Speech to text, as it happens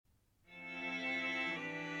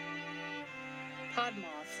pod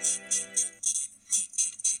moth.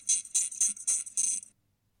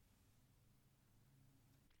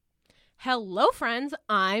 Hello, friends.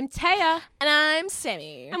 I'm Taya. And I'm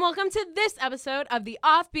Sammy. And welcome to this episode of the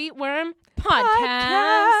Offbeat Worm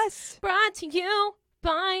Podcast. Brought to you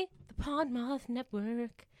by the Podmoth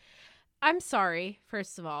Network. I'm sorry,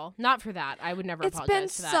 first of all. Not for that. I would never apologize for that.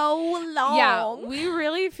 It's been so long. Yeah, we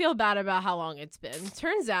really feel bad about how long it's been.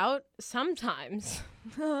 Turns out, sometimes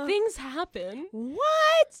things happen.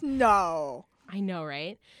 What? No. I know,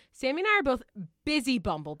 right? Sammy and I are both busy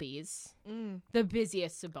bumblebees. The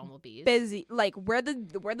busiest of bumblebees. Busy. Like, we're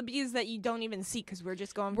the bees that you don't even see because we're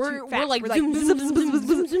just going too fast. We're like zoom, zoom, zoom,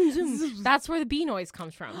 zoom, zoom, zoom, zoom. That's where the bee noise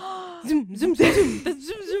comes from. Zoom, zoom, zoom, zoom,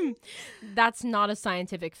 zoom, zoom. That's not a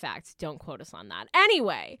scientific fact. Don't quote us on that.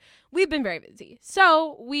 Anyway, we've been very busy.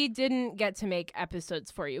 So we didn't get to make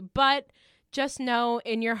episodes for you. But just know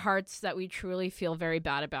in your hearts that we truly feel very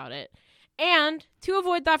bad about it. And to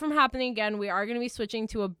avoid that from happening again, we are going to be switching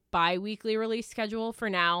to a bi-weekly release schedule for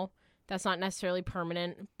now. That's not necessarily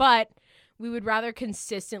permanent, but we would rather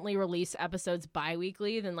consistently release episodes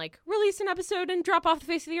bi-weekly than like release an episode and drop off the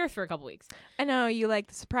face of the earth for a couple weeks. I know you like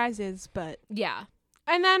the surprises, but yeah.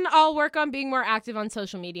 And then I'll work on being more active on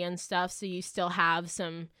social media and stuff, so you still have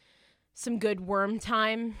some good worm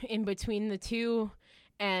time in between the two.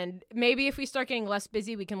 And maybe if we start getting less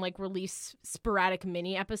busy, we can like release sporadic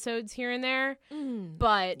mini episodes here and there.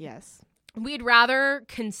 But yes, we'd rather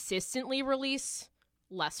consistently release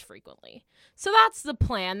less frequently. So that's the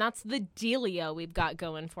plan. That's the dealio we've got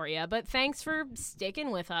going for you. But thanks for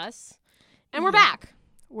sticking with us. And we're back.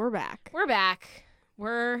 We're back. We're back.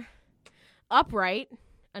 We're upright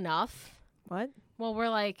enough. What? Well, we're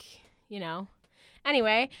like,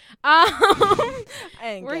 Anyway,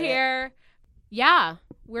 we're here. Yeah,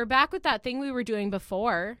 we're back with that thing we were doing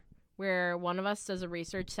before where one of us does a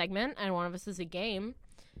research segment and one of us does a game.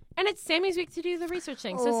 And it's Sammy's week to do the research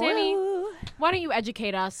thing. So, Sammy, why don't you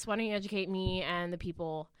educate us? Why don't you educate me and the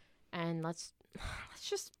people? And let's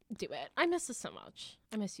just do it. I miss this so much.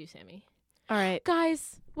 I miss you, Sammy. All right.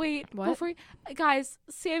 Guys, wait. What? Guys,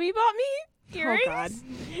 Sammy bought me earrings. Oh, God.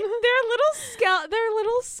 They're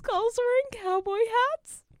little skulls wearing cowboy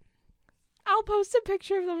hats. I'll post a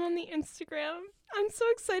picture of them on the Instagram. I'm so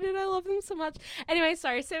excited. I love them so much. Anyway,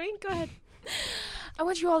 sorry, Sammy. Go ahead. I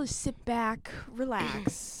want you all to sit back,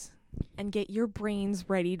 relax, and get your brains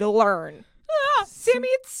ready to learn. Sammy,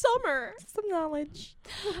 it's summer. Some knowledge.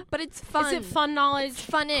 But it's fun. Is it fun knowledge? It's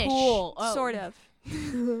funnish. Cool. Oh. Sort of.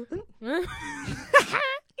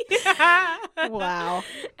 Yeah. Wow.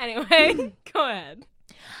 Anyway, go ahead.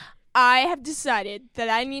 I have decided that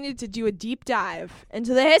I needed to do a deep dive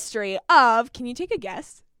into the history of... Can you take a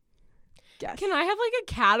guess? Guess. Can I have like a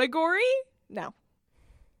category? No.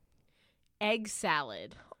 Egg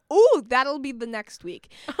salad. Ooh, that'll be the next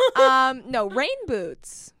week. No, rain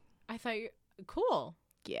boots. I thought cool.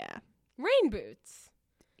 Yeah. Rain boots.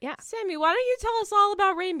 Yeah. Sammy, why don't you tell us all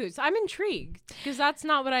about rain boots? I'm intrigued because that's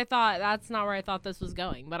not what I thought. That's not where I thought this was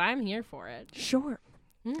going, but I'm here for it. Sure.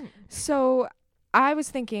 So I was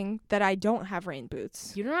thinking that I don't have rain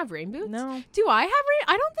boots. You don't have rain boots? No. Do I have rain?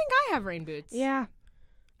 I don't think I have rain boots. Yeah.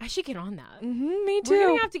 I should get on that. Me too. We're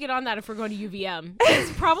going to have to get on that if we're going to UVM.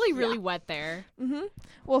 It's probably really wet there.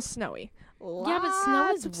 Well, snowy. Yeah, but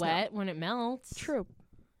snow is Lots of wet when it melts. True.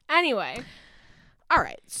 Anyway. All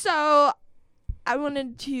right. So I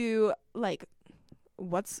wanted to like,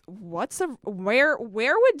 where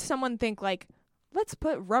would someone think like, let's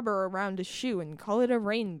put rubber around a shoe and call it a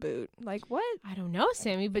rain boot? Like what? I don't know,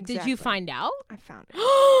 Sammy, but did you Exactly. find out? I found it.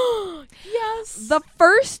 Yes. The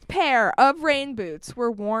first pair of rain boots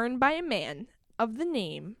were worn by a man of the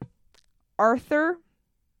name Arthur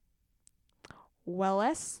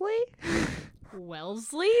Wellesley.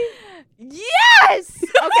 Wellesley? Yes!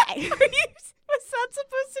 Okay. Was that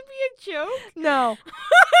supposed to be a joke? No.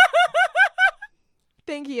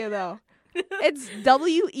 Thank you, though. It's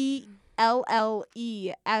Wellesley.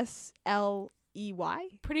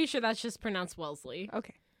 Pretty sure that's just pronounced Wellesley.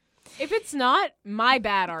 Okay. If it's not, my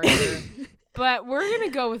bad, Arthur. But we're going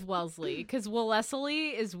to go with Wellesley because Wellesley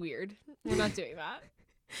is weird. We're not doing that.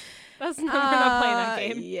 We're not playing that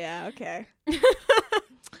game. Yeah, okay.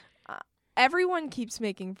 Everyone keeps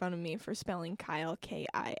making fun of me for spelling Kyle,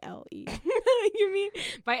 Kile. You mean,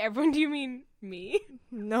 by everyone, do you mean me?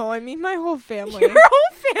 No, I mean my whole family. Your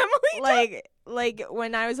whole family? Like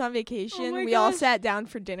when I was on vacation, my we all gosh. sat down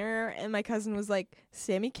for dinner, and my cousin was like,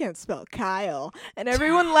 "Sammy can't spell Kyle," and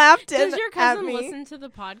everyone laughed. Does your cousin at me. listen to the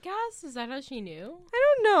podcast? Is that how she knew?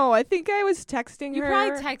 I don't know. I think I was texting You her.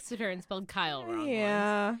 probably texted her and spelled Kyle wrong.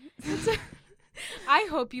 Yeah. I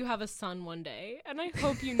hope you have a son one day, and I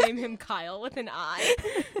hope you name him Kyle with an I.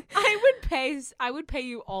 I would pay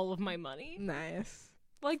you all of my money. Nice.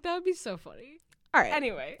 Like, that would be so funny. All right.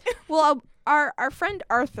 Anyway. Well, our friend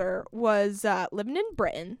Arthur was living in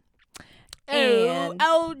Britain. And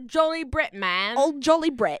old Jolly Brit, man. Old Jolly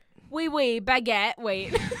Brit. Oui, baguette.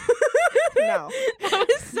 Wait. No. That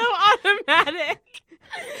was so automatic.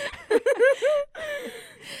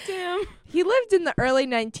 Damn. He lived in the early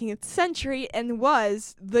 19th century and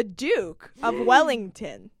was the Duke of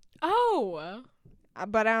Wellington. Oh.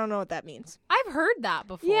 But I don't know what that means. I've heard that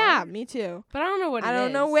before. Yeah, me too. But I don't know what it is. I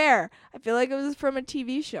don't know where. I feel like it was from a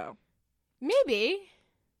TV show. Maybe.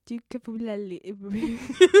 Duke of Wellington.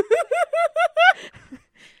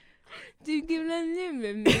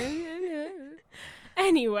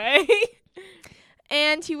 Anyway.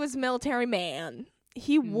 And he was a military man.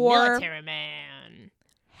 He wore military man.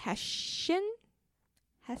 Hessian.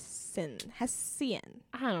 I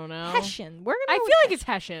don't know. Hessian. We're gonna. I go feel with like it's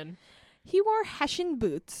Hessian. He wore Hessian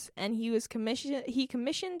boots, and he was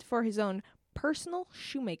commissioned for his own personal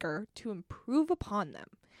shoemaker to improve upon them.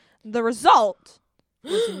 The result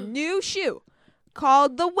was a new shoe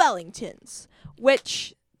called the Wellingtons,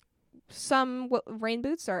 which some rain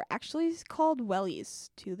boots are actually called wellies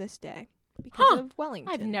to this day because of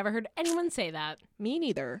Wellington. I've never heard anyone say that. Me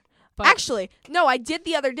neither. But Actually, no, I did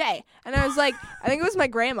the other day, and I was like, I think it was my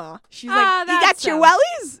grandma. She's like, "You that's got your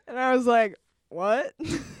wellies?" And I was like, "What?"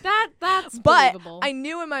 That's But believable. I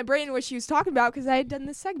knew in my brain what she was talking about because I had done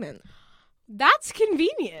this segment. That's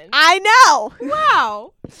convenient. I know.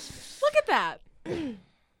 Wow. Look at that.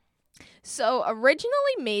 So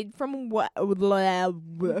originally made from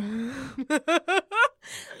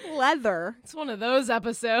leather. It's one of those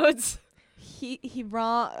episodes.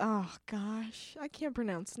 Oh gosh, I can't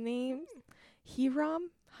pronounce names.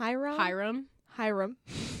 Hiram. Hiram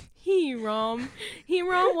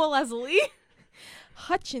Wellesley.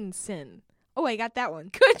 Hutchinson. Oh, I got that one.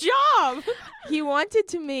 Good job. He wanted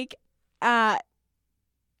to make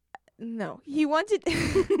no. He wanted he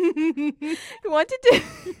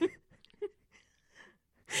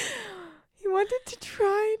wanted to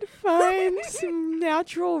try to find some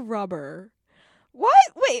natural rubber. What?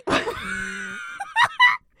 Wait.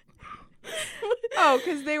 Oh,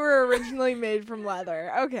 because they were originally made from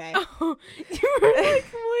leather. Okay. Oh, you were like,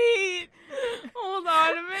 wait. Hold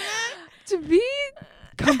on a minute. To be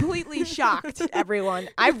completely shocked, everyone,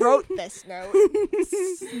 I wrote this note.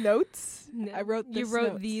 Notes? I wrote this You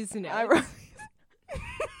wrote notes. these notes. I wrote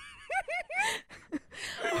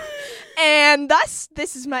And thus,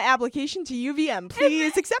 this is my application to UVM.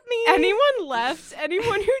 Please accept me.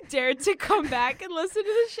 Anyone who dared to come back and listen to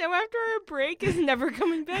the show after our break is never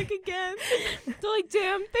coming back again. They're like,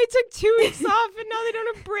 damn, they took 2 weeks off and now they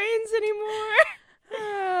don't have brains anymore.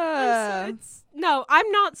 No, I'm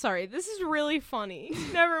not sorry. This is really funny.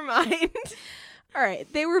 Never mind. All right.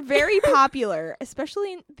 They were very popular,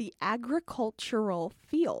 especially in the agricultural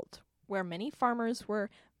field, where many farmers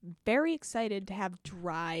were very excited to have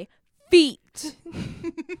dry feet.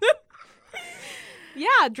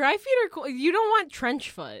 Yeah, dry feet are cool. You don't want trench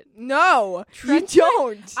foot. No, Trench you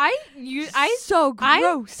don't. So gross.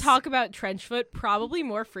 I talk about trench foot probably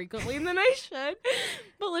more frequently than I should.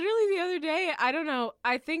 But literally the other day, I don't know.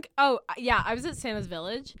 I was at Santa's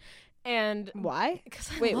Village, and why? Because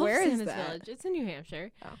I Wait, love where is Santa's that? Village. It's in New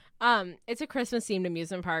Hampshire. Oh. It's a Christmas themed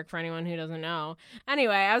amusement park for anyone who doesn't know.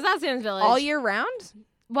 Anyway, I was at Santa's Village All year round?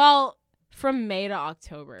 Well, from May to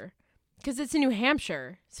October, because it's in New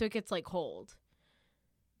Hampshire, so it gets like cold.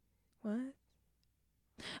 What?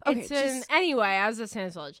 Anyway, I was at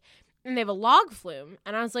Santa's Village, and they have a log flume,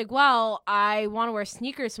 and I was like, well, I want to wear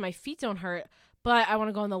sneakers so my feet don't hurt, but I want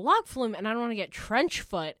to go on the log flume, and I don't want to get trench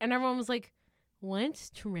foot. And everyone was like, what's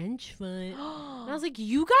trench foot? And I was like,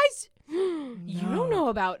 you guys, you don't know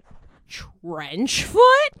about trench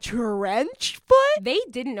foot? Trench foot? They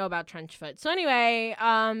didn't know about trench foot. So anyway,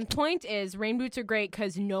 point is, rain boots are great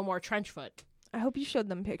because no more trench foot. I hope you showed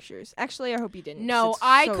them pictures. Actually, I hope you didn't. No, It's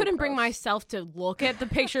I so couldn't bring gross. myself to look at the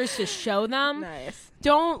pictures to show them. Nice.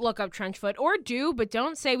 Don't look up trench foot, or do, but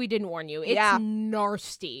don't say we didn't warn you. It's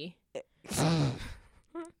nasty. It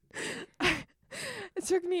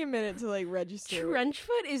took me a minute to register. Trench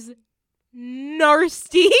foot is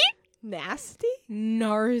nasty. Nasty?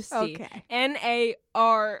 Nasty. Okay. Nasty.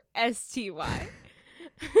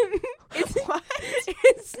 It's What?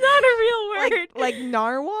 It's not a real word. Like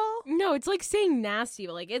narwhal? No, it's like saying nasty,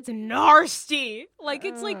 but it's nasty.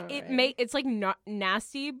 It's like Alright. it's like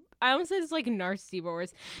nasty. I almost said it's like nasty but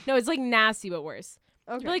worse. No, it's like nasty but worse.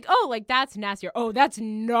 Okay. You're like, oh, that's nasty. Or, oh, that's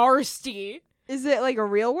nasty. Is it a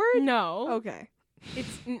real word? No. Okay.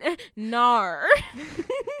 It's nar.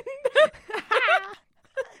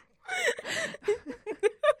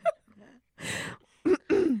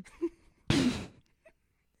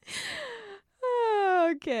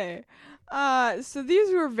 Okay. So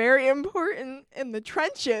these were very important in the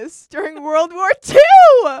trenches during World War II.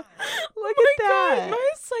 Look at that. God, my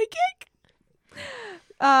psychic.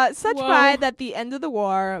 Such Whoa. pride that at the end of the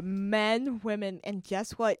war, men, women, and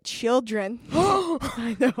guess what? Children.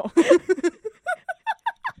 I know.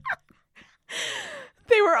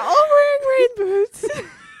 They were all wearing rain boots.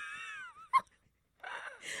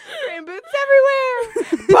 Rain boots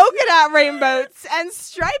everywhere. Polka dot rain boots and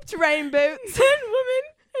striped rain boots. And women,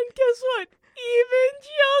 and guess what? Even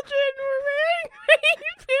children were wearing rain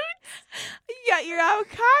boots. You got your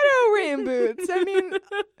avocado rain boots. I mean,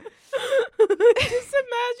 just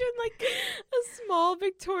imagine like a small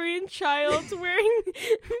Victorian child wearing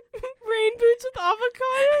rain boots with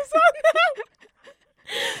avocados on them.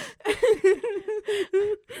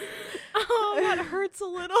 Oh, that hurts a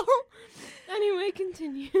little. Anyway,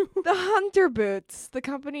 continue. the Hunter Boots, the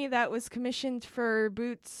company that was commissioned for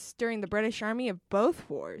boots during the British Army of both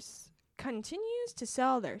wars, continues to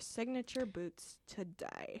sell their signature boots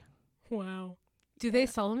today. Wow. Do they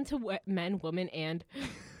sell them to men, women, and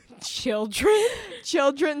children?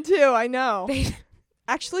 Children too, I know. They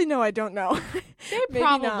Actually, no, I don't know. Maybe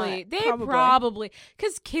probably. not. They probably.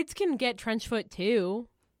 Because kids can get trench foot too.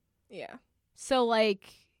 Yeah. So, like,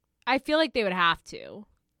 I feel like they would have to.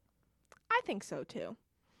 I think so too.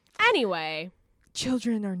 Anyway.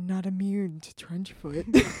 Children are not immune to trench foot.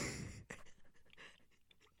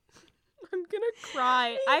 I'm gonna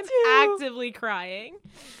cry. I'm too. actively crying.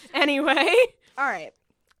 Anyway. All right.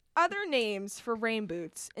 Other names for rain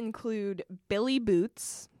boots include Billy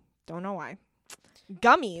Boots. Don't know why.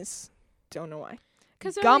 Gummies. Don't know why.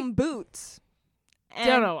 Gum boots.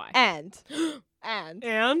 Don't know why. And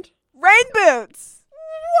And? rain boots.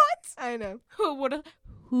 What? I know. Who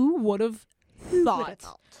would have thought?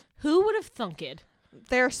 Who would have thunked?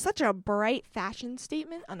 They're such a bright fashion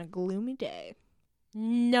statement on a gloomy day.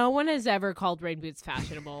 No one has ever called rain boots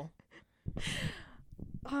fashionable.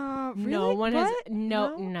 Really? No one has. What?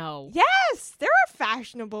 No. Yes, there are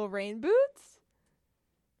fashionable rain boots.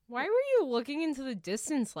 Why were you looking into the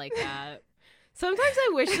distance like that? Sometimes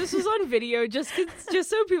I wish this was on video just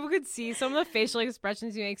so people could see some of the facial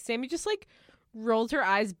expressions you make. Sammy just like rolled her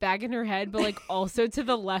eyes back in her head, but like also to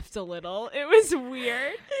the left a little. It was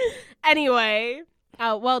weird. Anyway,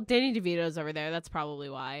 well, Danny DeVito's over there. That's probably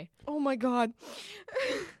why. Oh my God.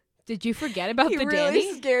 Did you forget about He the really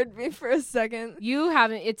Danny? scared me for a second. You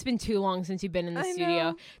haven't. It's been too long since you've been in the I studio.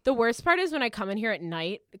 know. The worst part is when I come in here at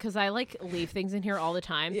night because I like leave things in here all the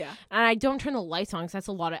time. Yeah. And I don't turn the lights on because that's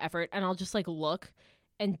a lot of effort. And I'll just like look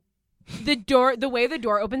and the way the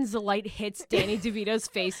door opens, the light hits Danny DeVito's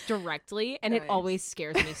face directly. And it Nice. always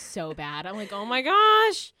scares me so bad. I'm like, oh my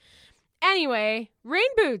gosh. Anyway, rain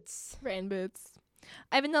boots. Rain boots.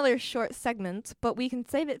 I have another short segment, but we can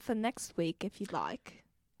save it for next week if you'd like.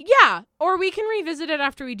 Yeah. Or we can revisit it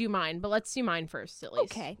after we do mine. But let's do mine first, at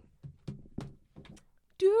least. Okay.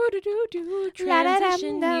 Do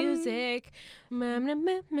transition music.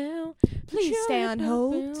 Please stay on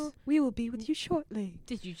hold. We will be with you shortly.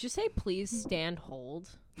 Did you just say please stand hold?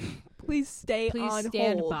 Please stay Please on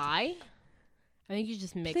stand hold. by? I think you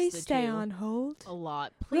just mixed Please the stay two on hold. a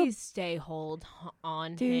lot. Please stay hold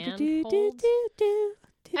on Do, hand do, hold. do, do,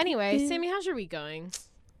 do, Anyway, do. Sammy, how's your week going?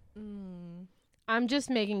 I'm just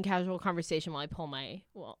making casual conversation while I pull my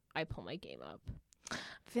game up. I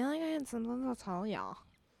feel like I had something to tell y'all.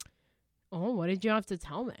 Oh, what did you have to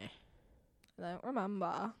tell me? I don't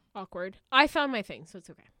remember. Awkward. I found my thing, so it's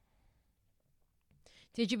okay.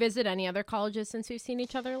 Did you visit any other colleges since we've seen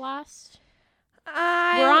each other last?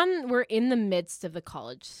 We're in the midst of the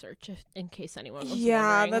college search, in case anyone was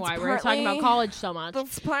wondering that's why we're talking about college so much.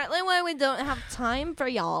 That's partly why we don't have time for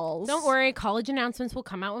y'all. Don't worry, college announcements will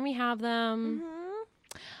come out when we have them.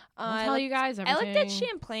 I'll tell you guys everything. I looked at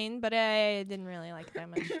Champlain, but I didn't really like it that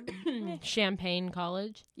much. Champaign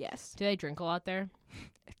College. Yes. Do they drink a lot there?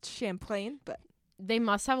 It's Champlain, but They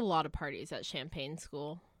must have a lot of parties at Champaign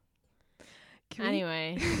School. can we-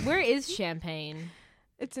 Anyway, where is Champaign?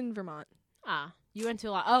 it's in Vermont. Ah, you went to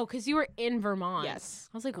a lot. Oh, because you were in Vermont. Yes.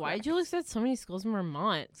 I was like, why did you look at so many schools in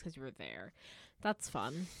Vermont? It's because you were there. That's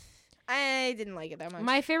fun. I didn't like it that much.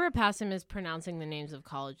 My favorite pastime is pronouncing the names of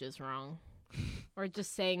colleges wrong. Or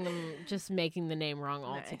just saying them, just making the name wrong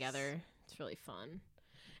Nice. altogether. It's really fun.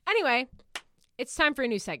 Anyway, it's time for a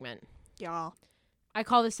new segment. y'all. I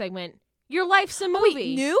call this segment, Your Life's a Movie.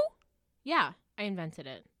 Wait, new? Yeah, I invented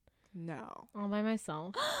it. No. All by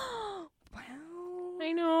myself. Wow.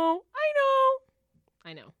 I know.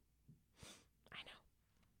 I know.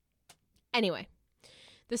 Anyway,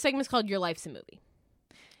 this segment's called Your Life's a Movie.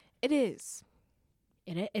 It is.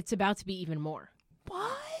 It's about to be even more.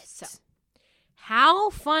 What? So, how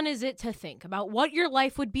fun is it to think about what your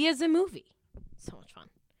life would be as a movie? So much fun.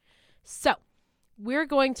 So, we're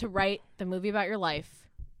going to write the movie about your life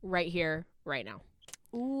right here, right now.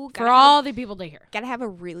 Ooh, for all the people to hear. Gotta have a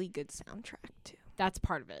really good soundtrack, too. That's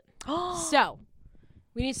part of it. So,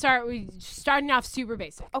 we starting off super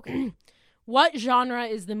basic. Okay. What genre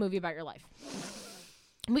is the movie about your life?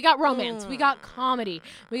 We got romance, we got comedy,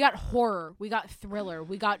 we got horror, we got thriller,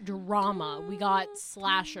 we got drama, we got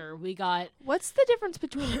slasher, we got... What's the difference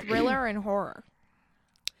between thriller and horror?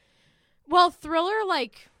 Well, thriller,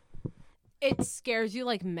 like, it scares you,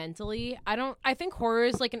 like, mentally. I think horror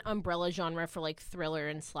is, like, an umbrella genre for, like, thriller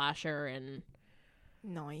and slasher and...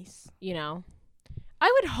 Nice. You know?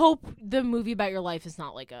 I would hope the movie about your life is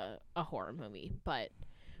not, like, a horror movie, but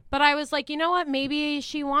I was like, you know what? Maybe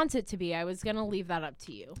she wants it to be. I was going to leave that up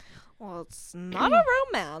to you. Well, it's not a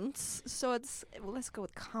romance, so let's go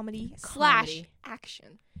with comedy /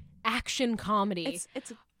 action. Action comedy.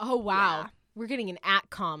 It's oh, wow. Yeah. We're getting an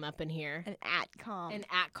atcom up in here. An atcom. An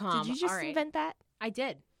atcom. Did you just invent that? I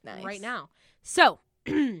did. Nice. Right now. So,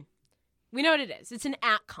 we know what it is. It's an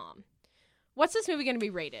atcom. What's this movie going to be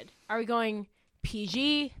rated? Are we going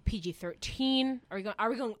PG, PG-13? Are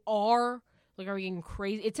we going R? Like, are we getting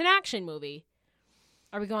crazy? It's an action movie.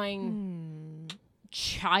 Are we going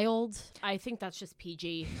child? I think that's just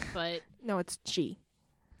PG, but... No, it's G.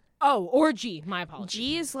 Oh, or G. My apologies.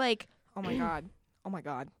 G is like, oh my god. Oh my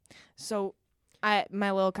god. So,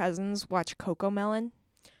 my little cousins watch Cocomelon.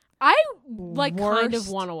 I, like, kind of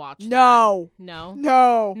want to watch that. No. No?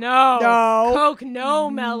 No. No. No. Coke,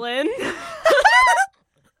 no melon.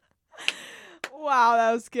 Wow,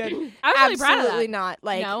 that was good. I was really proud of that. Absolutely not.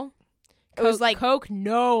 Like, no? It was like Coke,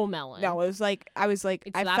 no melon. No, it was like I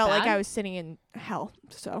felt like I was sitting in hell.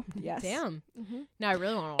 So yes. Damn. Mm-hmm. No, I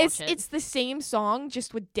really want to watch it. It's the same song,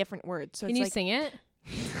 just with different words. So Can it's you like, sing it?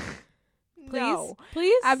 Please? No.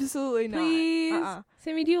 Please? Absolutely not. Please?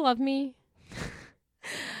 Sammy, do you love me?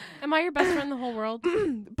 Am I your best friend in the whole world?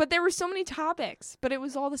 But there were so many topics, but it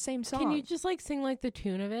was all the same song. Can you just like sing like the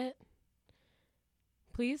tune of it?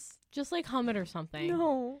 Please? Just like hum it or something.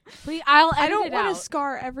 No. Please, I'll edit it out. I don't want to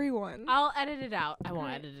scar everyone. I'll edit it out. I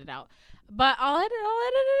won't edit it out. But I'll edit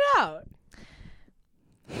it out.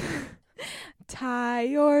 Tie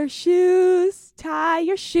your shoes. Tie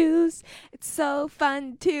your shoes. It's so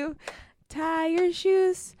fun to tie your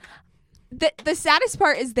shoes. The saddest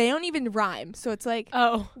part is they don't even rhyme. So it's like,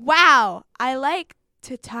 oh, wow, I like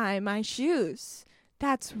to tie my shoes.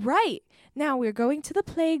 That's right. Now we're going to the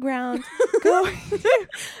playground. Going to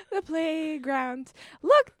the playground.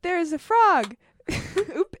 Look, there's a frog.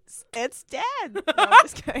 Oops, it's dead. No, I'm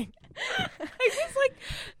just kidding. I was like,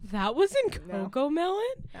 that wasn't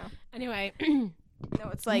Cocomelon? No. Anyway. No,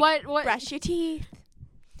 it's like, what? Brush your teeth.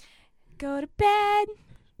 Go to bed.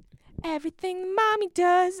 Everything mommy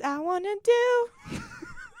does, I want to do.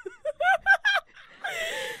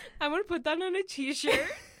 I'm going to put that on a t-shirt.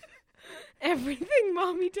 Everything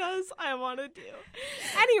mommy does, I want to do.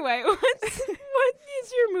 Anyway, what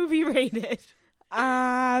is your movie rated?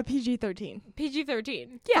 PG-13.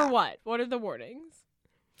 PG-13? Yeah. For what? What are the warnings?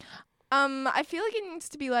 I feel like it needs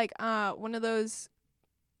to be like one of those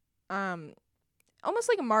almost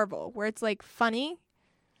like a Marvel where it's like funny.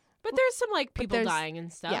 But there's some like people dying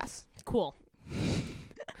and stuff. Yes. Cool.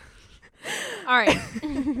 All right.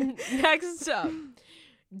 Next up.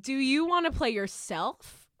 Do you want to play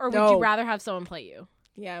yourself? Or would you rather have someone play you?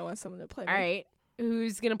 Yeah, I want someone to play me. All right.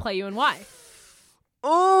 Who's going to play you and why?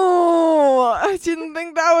 Oh, I didn't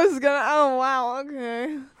think that was going to... Oh, wow.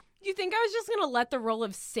 Okay. You think I was just going to let the role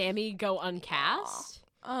of Sammy go uncast?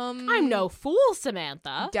 I'm no fool,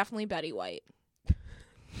 Samantha. Definitely Betty White.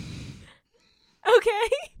 Okay.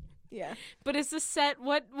 Yeah. But is the set...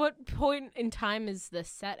 What point in time is this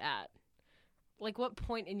set at? Like, what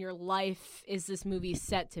point in your life is this movie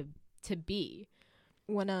set to be?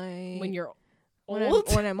 When you're old?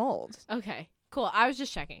 When I'm old. Okay, cool. I was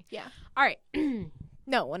just checking. Yeah. All right.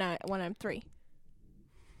 No, when I'm 3.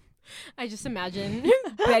 I just imagine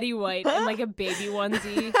Betty White in like a baby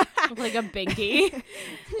onesie with like a binky.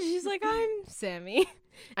 She's like, I'm Sammy.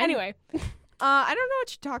 Anyway. I don't know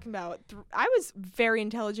what you're talking about. I was very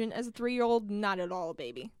intelligent as a 3-year-old, not at all a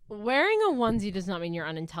baby. Wearing a onesie does not mean you're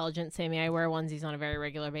unintelligent, Sammy. I wear onesies on a very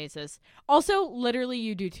regular basis. Also, literally,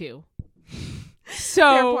 you do too. So,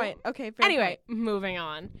 fair point. Okay, anyway, moving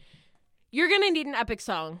on. You're going to need an epic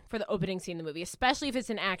song for the opening scene of the movie, especially if it's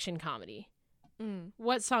an action comedy.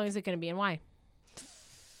 What song is it going to be and why?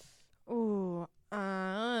 Ooh,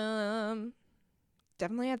 Definitely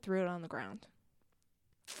I'd throw it on the ground.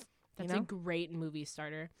 That's You know? a great movie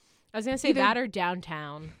starter. I was gonna say Either- that or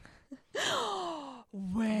Downtown.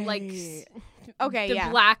 Wait. Like, okay, the yeah.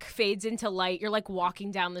 black fades into light. You're like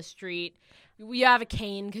walking down the street. You have a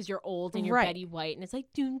cane because you're old and you're Right. Betty White, and it's like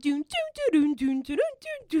doon doon doon doon doon doon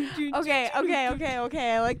doon doon. Okay.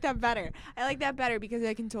 I like that better because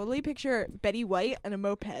I can totally picture Betty White and a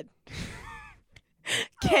moped.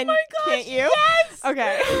 Oh my gosh, can't you? Yes.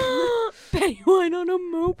 Okay. Betty White on a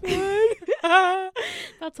moped.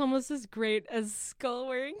 That's almost as great as Skull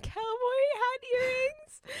wearing cowboy hat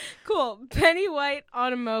earrings. Cool. Betty White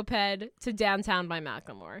on a moped to Downtown by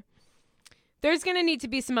Macklemore. There's going to need to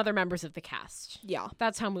be some other members of the cast. Yeah.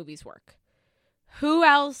 That's how movies work. Who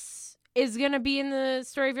else is going to be in the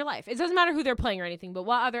story of your life? It doesn't matter who they're playing or anything, but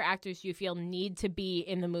what other actors do you feel need to be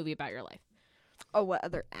in the movie about your life? Oh, what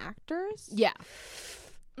other actors? Yeah.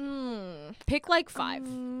 Mm. Pick like 5.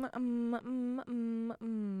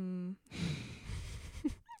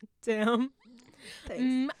 Damn.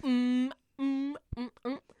 Thanks.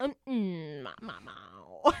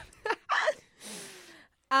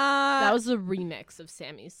 That was a remix of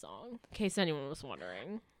Sammy's song, in case anyone was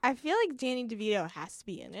wondering. I feel like Danny DeVito has to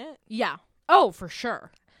be in it. Yeah. Oh, for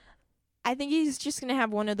sure. I think he's just gonna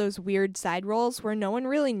have one of those weird side roles where no one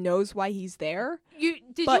really knows why he's there. Did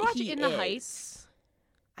you But watch he In the is. Heights?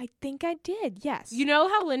 I think I did. Yes. You know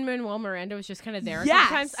how Lin-Manuel Miranda was just kind of there Yes.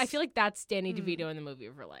 sometimes? I feel like that's Danny DeVito in the movie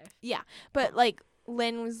of her life. But like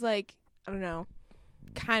Lynn was like, I don't know,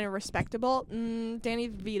 kind of respectable. Danny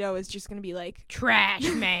DeVito is just gonna be like, Trash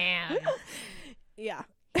man. yeah.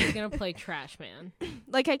 He's going to play Trash man.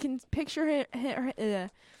 Like I can picture him.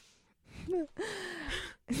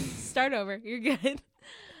 Start over. You're good.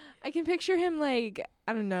 I can picture him like,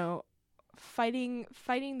 I don't know, fighting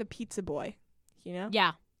the pizza boy. You know?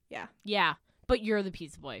 Yeah. Yeah. Yeah. But you're the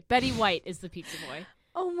pizza boy. Betty White is the pizza boy.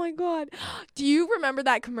 Oh my God. Do you remember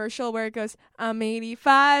that commercial where it goes, I'm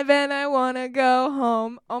 85 and I want to go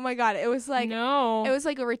home? Oh my God. It was like, no. it was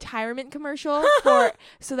like a retirement commercial for,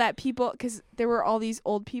 so that people, cause there were all these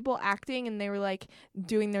old people acting and they were like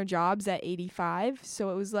doing their jobs at 85. So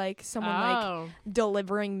it was like someone like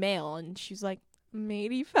delivering mail and she's like, I'm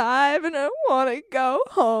 85 and I want to go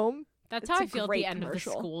home. That's It's how a I feel at great the end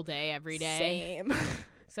commercial. of the school day every day. Same.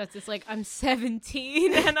 So it's just like, I'm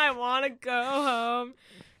 17 and I want to go home.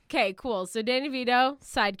 Okay, cool. So Danny DeVito,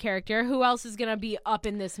 side character. Who else is going to be up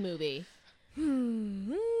in this movie?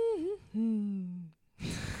 Dwayne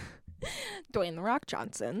The Rock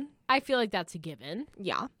Johnson. I feel like that's a given.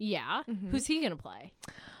 Yeah. Yeah. Mhm. Who's he going to play?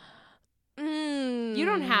 You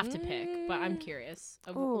don't have to pick, but I'm curious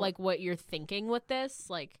of Ooh. like what you're thinking with this.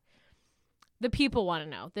 Like, the people want to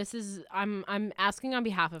know. This is I'm asking on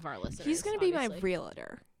behalf of our listeners. He's going to be my obviously.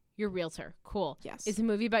 realtor. Your realtor. Cool. Yes. Is the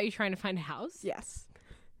movie about you trying to find a house? Yes.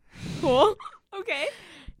 Cool. Okay.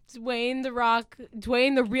 Dwayne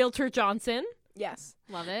the realtor Johnson. Yes.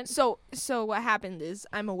 Love it. So what happened is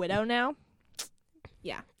I'm a widow now.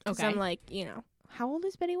 Yeah. 'Cause Okay. I'm like, you know, how old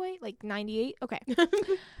is Betty White? Like 98? Okay.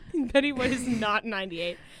 Betty White is not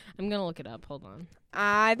 98. I'm going to look it up. Hold on.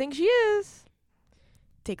 I think she is.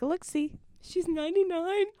 Take a look, see. She's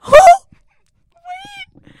 99.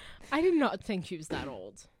 Wait. I did not think she was that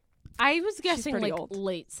old. I was guessing pretty like old.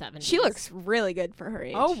 late 70s. She looks really good for her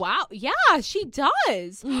age. Oh, wow. Yeah, she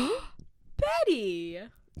does. Betty.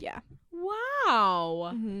 Yeah.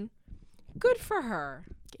 Wow. Mm-hmm. Good for her.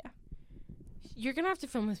 Yeah. You're going to have to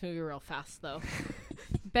film this movie real fast, though.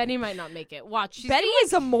 Betty might not make it. Watch. She's Betty gonna,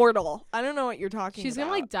 is immortal. I don't know what you're talking she's about.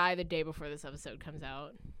 going to, like, die the day before this episode comes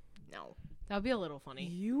out. no. That would be a little funny.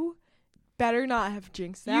 You better not have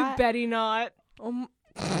jinxed that. You Betty not.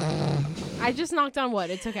 I just knocked on wood.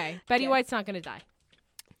 It's okay. Betty Okay. White's not going to die.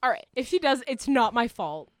 All right. If she does, it's not my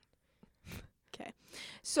fault. Okay.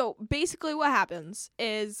 So basically what happens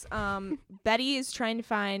is Betty is trying to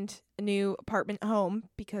find a new apartment home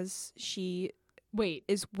because she Wait,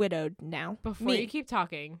 is widowed now. before you keep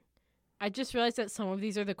talking, I just realized that some of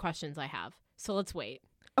these are the questions I have. So let's wait.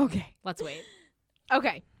 Okay. Let's wait.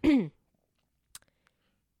 Okay.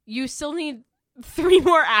 You still need 3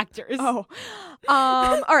 more actors. Oh.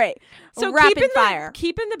 All right. So rapid fire.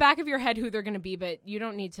 Keep in the back of your head who they're going to be, but you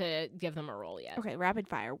don't need to give them a role yet. Okay, rapid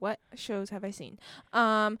fire. What shows have I seen?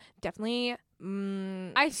 Definitely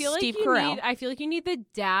I feel Steve like Carell. I feel like you need the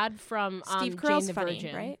dad from Steve Jane Carell's the funny,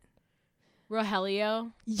 Virgin, right?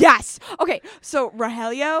 Rogelio Yes. Okay, so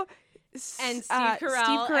Rogelio and Steve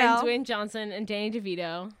Carell and Dwayne Johnson and Danny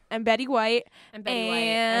DeVito and Betty White and Betty White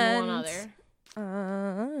and one and- other.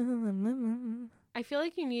 uh, I feel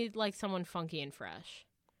like you need like someone funky and fresh.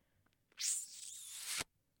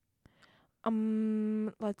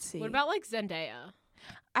 Let's see. What about like Zendaya?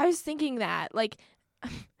 I was thinking that, like,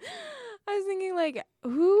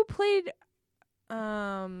 who played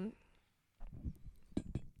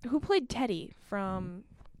Teddy from?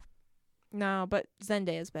 No, but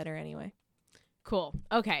Zendaya's better anyway. Cool.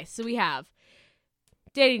 Okay, so we have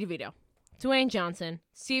Danny DeVito, Dwayne Johnson,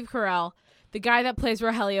 Steve Carell, the guy that plays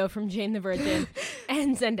Rogelio from Jane the Virgin,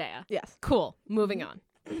 and Zendaya. Yes. Cool. Moving on.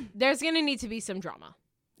 There's gonna need to be some drama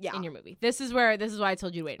in your movie. This is why I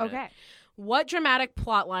told you to wait a minute. Okay. What dramatic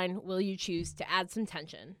plot line will you choose to add some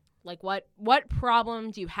tension? Like what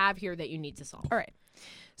problem do you have here that you need to solve? All right.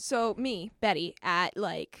 So me, Betty, at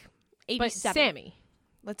like 87. But Sammy.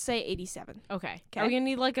 Let's say 87. Okay. 'Kay. Are we gonna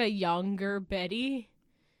need like a younger Betty?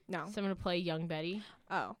 No. Someone to play young Betty?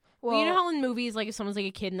 Oh. Well, you know how in movies, like if someone's like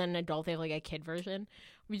a kid and then an adult, they have like a kid version?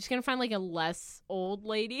 We're just gonna find like a less old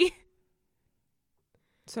lady?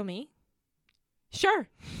 So me? Sure.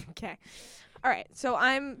 Okay. All right. So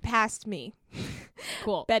I'm past me.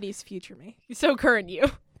 Cool. Betty's future me. So current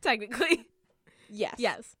you, technically. Yes.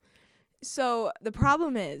 Yes. So the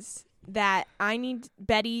problem is that I need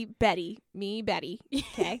Betty, me, Betty.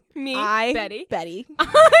 Okay. Betty. Betty.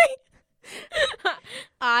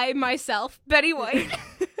 I myself, Betty White.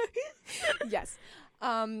 Yes.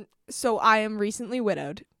 So I am recently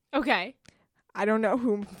widowed. Okay. I don't know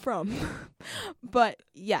who I'm from, but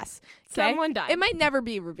yes. Okay? Someone died. It might never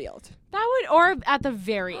be revealed. That would, or at the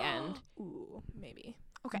very end. Ooh, maybe.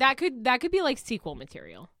 Okay. That could be like sequel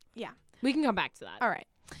material. Yeah. We can come back to that. All right.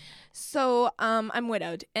 So, I'm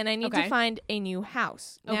widowed, and I need to Okay. find a new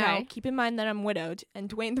house. Now, Okay. keep in mind that I'm widowed, and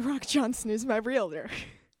Dwayne "The Rock" Johnson is my realtor.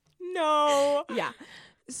 No. Yeah.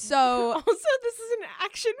 So, Also, this is an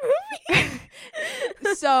action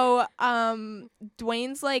movie. so,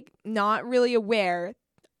 Dwayne's like not really aware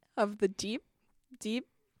of the deep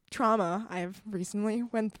trauma I've recently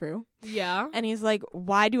went through, Yeah. and he's like,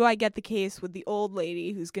 "Why do I get the case with the old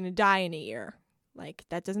lady who's gonna die in a year? Like,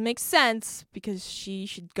 that doesn't make sense because she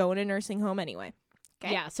should go in a nursing home anyway."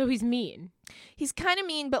 Okay. Yeah. So he's mean. He's kind of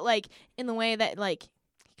mean, but like in the way that like he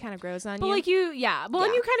kind of grows on But you. like you, yeah. Well,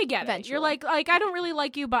 and Yeah, you kind of get it. eventually. You're like I don't really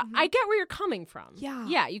like you, but I get where you're coming from. Yeah.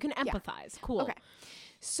 Yeah. You can empathize. Cool. Okay.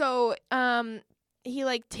 So, he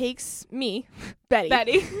like takes me, Betty,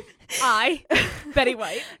 Betty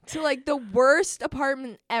White. to like the worst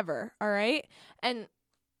apartment ever. All right, and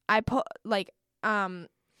I put like I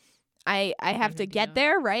have to get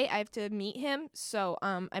there, right? I have to meet him. So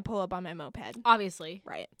I pull up on my moped. Obviously.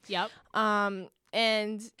 Right. Yep.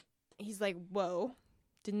 And he's like, "Whoa,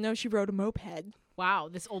 didn't know she rode a moped." Wow.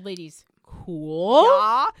 This old lady's cool.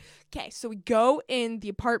 Yeah. Okay, so we go in the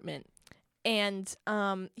apartment, and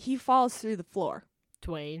he falls through the floor.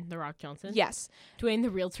 Dwayne The Rock Johnson. Yes. Dwayne the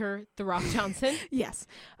realtor The Rock Johnson. Yes.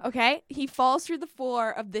 Okay. He falls through the floor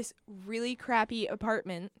of this really crappy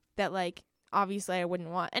apartment that, like, obviously I wouldn't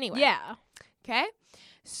want anyway. Yeah. Okay.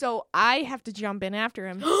 So I have to jump in after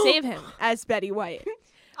him, save him as Betty White.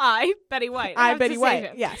 Betty White. I have Betty to White.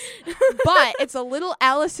 save him. Yes. But it's a little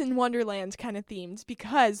Alice in Wonderland kind of themed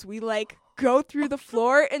because we like go through the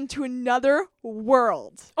floor into another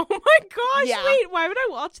world. Oh my gosh. Yeah. Wait, why would I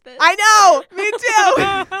watch this? I know. Me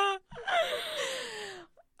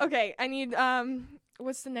too. Okay, I need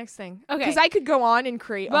what's the next thing? Okay. Because I could go on and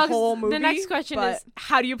create a whole movie. The next question but- is,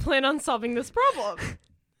 how do you plan on solving this problem?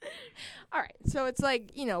 all right. So it's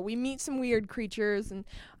like, we meet some weird creatures and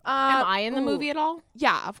Am I in the movie at all?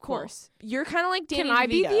 Yeah, of course. You're kind of like Danny Can I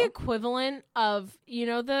be DeVito. the equivalent of,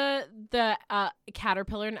 the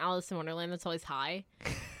caterpillar in Alice in Wonderland that's always high?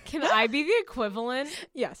 Can I be the equivalent?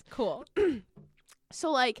 Yes. Cool. So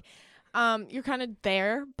like you're kind of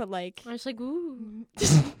there, but like I was like, ooh.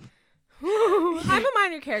 I'm a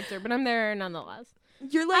minor character, but I'm there nonetheless.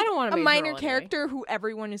 you're like I don't wanna a be a minor girl anyway. character who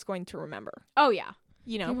everyone is going to remember. Oh, yeah.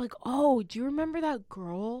 You I'm like, oh, do you remember that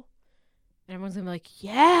girl? And everyone's going to be like,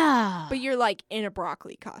 yeah. But you're like in a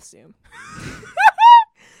broccoli costume.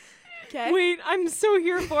 Okay. Wait, I'm so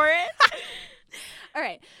here for it. All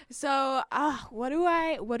right. So, what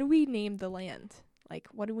do we name the land? Like,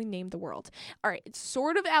 what do we name the world? All right. It's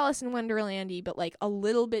sort of Alice in Wonderlandy, but like a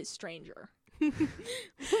little bit stranger.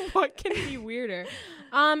 What can be weirder?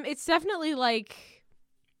 It's definitely like,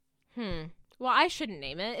 well, I shouldn't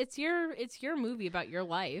name it. It's your movie about your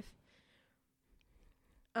life.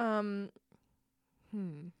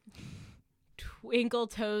 Twinkle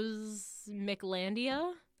Toes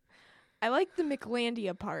McLandia. I like the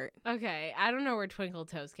McLandia part. Okay, I don't know where Twinkle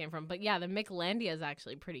Toes came from, but yeah, the McLandia is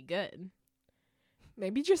actually pretty good.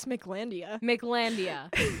 Maybe just McLandia. McLandia.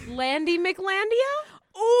 Landy McLandia?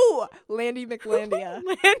 Ooh, Landy McLandia.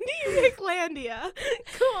 Landy McLandia.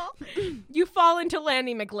 Cool. You fall into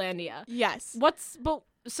Landy McLandia. Yes.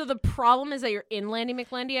 So the problem is that you're in Landy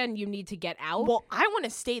McLandia and you need to get out? Well, I want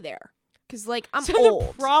to stay there. Because, like, I'm so old.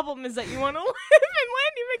 The problem is that you want to live in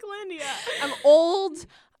Landy McLandia. I'm old.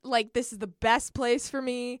 Like, this is the best place for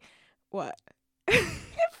me. What? If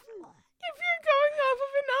you're going off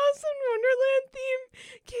of an Alice in Wonderland theme,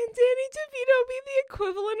 can Danny DeVito be the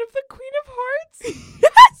equivalent of the Queen of Hearts?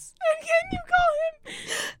 Yes! And can you call him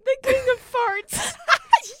the King of Farts?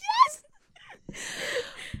 Yes!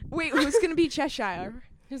 Wait, who's going to be Cheshire?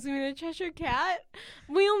 Who's going to be the Cheshire Cat?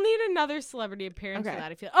 We'll need another celebrity appearance for Okay.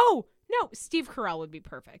 that, I feel. Oh, no, Steve Carell would be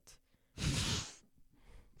perfect.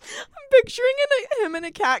 I'm picturing him in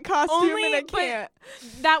a cat costume and I but can't.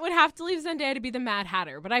 That would have to leave Zendaya to be the Mad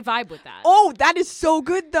Hatter, but I vibe with that. Oh, that is so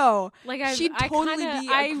good, though. Like She'd totally be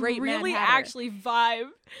a great I really Mad Hatter. actually vibe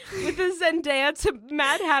with the Zendaya to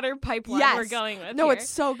Mad Hatter pipeline Yes. we're going with. No, here. it's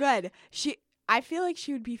so good. I feel like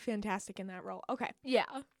she would be fantastic in that role. Okay. Yeah.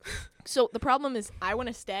 So the problem is I want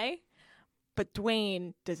to stay, but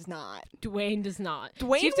Dwayne does not. Dwayne does not. Dwayne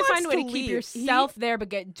So you have to find a way to wants to keep leave. yourself there, but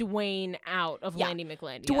get Dwayne out of Yeah. Landy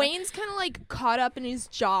McLandia. Dwayne's kind of like caught up in his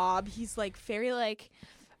job. He's like very like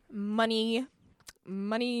money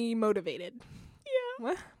motivated.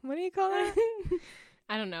 Yeah. What do you call that?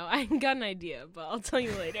 I don't know. I got an idea, but I'll tell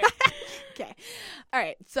you later. Okay. All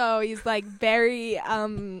right. So he's like very I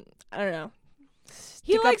don't know.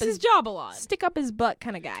 He likes his job a lot. Stick up his butt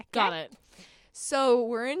kind of guy. Got it. So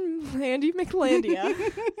we're in Landy McLandia.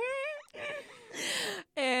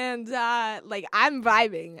 And like I'm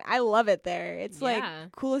vibing. I love it there. It's like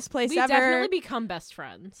coolest place We ever. definitely become best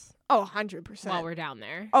friends. Oh, 100%. While we're down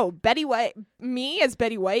there. Oh, Betty White. Me as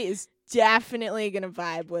Betty White is definitely gonna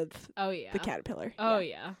vibe with the caterpillar. Oh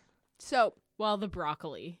yeah. So well, the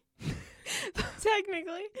broccoli.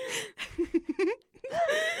 Technically.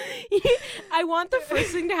 I want the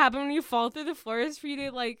first thing to happen when you fall through the floor is for you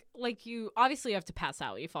to like you obviously you have to pass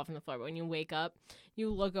out when you fall from the floor, but when you wake up, you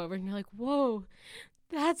look over and you're like, whoa,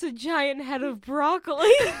 that's a giant head of broccoli.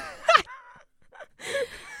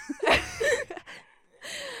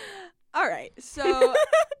 All right, so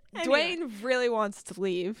Anyway. Dwayne really wants to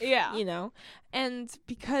leave. Yeah. You know? And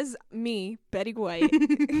because me, Betty White,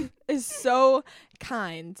 is so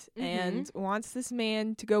kind and wants this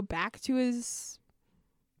man to go back to his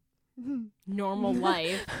normal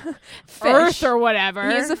life. fish. Earth or whatever.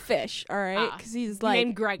 He is a fish, all right? Because he's like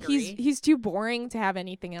named Gregory. He's too boring to have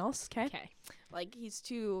anything else, okay? Okay. Like he's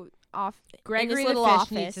too off. Gregory in his the little fish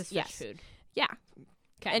office. needs his fish Yes. food. Yeah.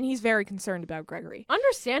 Okay. And he's very concerned about Gregory.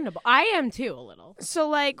 Understandable. I am too a little. So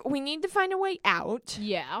like we need to find a way out.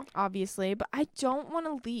 Yeah. Obviously, but I don't want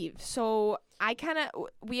to leave. So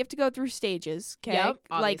we have to go through stages, okay? Yep,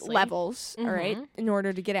 like obviously. levels, all right, in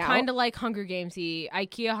order to get out. Kind of like Hunger Games-y.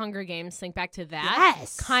 IKEA Hunger Games. Think back to that.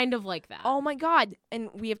 Yes. Kind of like that. Oh my god.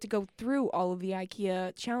 And we have to go through all of the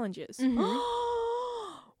IKEA challenges. Whoa.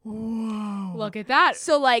 Look at that.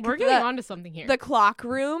 So like We're getting onto something here. the clock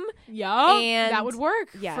room. Yeah, and that would work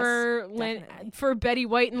yes, for for Betty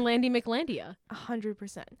White and Landy McLandia.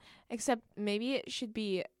 100%. Except maybe it should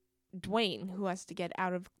be Dwayne who has to get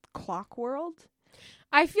out of clock world.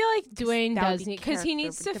 I feel like Dwayne that would does be need because he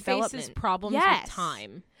needs to face his development. problems Yes. with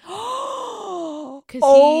time. Oh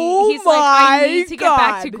He's like, I need to get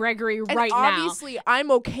back to God. Gregory And right now. obviously, I'm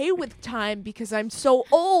okay with time because I'm so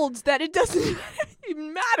old that it doesn't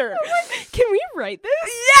even matter. Can we write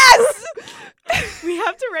this? Yes! We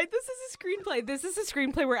have to write this as a screenplay. This is a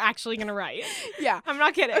screenplay we're actually gonna write. Yeah. I'm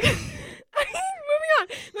not kidding. Moving on.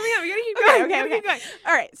 We gotta keep going. Okay. Keep going.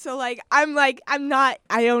 All right. So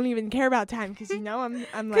I don't even care about time because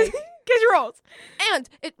I'm like, Because you're old. and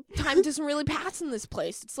time doesn't really pass in this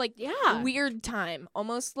place. It's like weird time,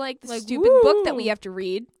 almost like the stupid book that we have to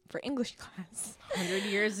read for English class. 100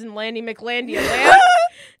 years in Landy McLandia land.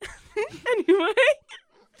 Anyway.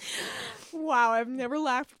 Wow, I've never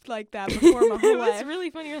laughed like that before my whole It was life. really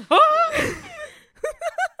funny.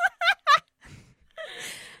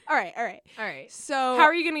 All right. All right. So How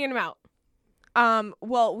are you going to get him out?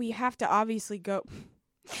 well, we have to obviously go.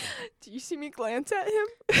 Do you see me glance at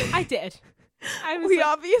him? I did. We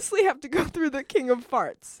obviously have to go through the King of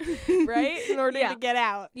Farts, right? In order Yeah. to get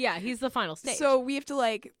out. Yeah, he's the final stage. So we have to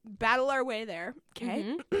like battle our way there.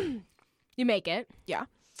 Okay. You make it.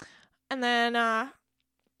 And then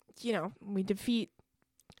we defeat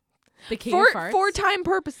The King of Farts. for time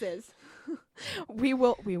purposes. we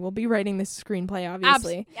will be writing this screenplay,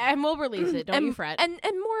 obviously. And we'll release it. Don't you fret. And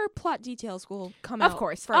more plot details will come out. Of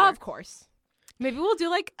course. further. Of course. Maybe we'll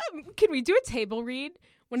do can we do a table read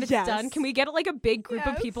when it's Yes. done? Can we get like a big group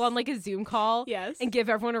of Yes. people on like a Zoom call Yes. and give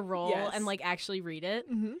everyone a roll Yes. and like actually read it?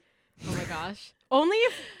 Mm-hmm. Oh my gosh. Only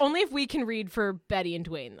if we can read for Betty and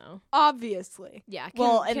Dwayne though. Obviously. Yeah.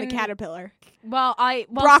 And the caterpillar. Broccoli.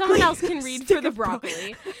 Broccoli. Someone else can read Stick for the of broccoli.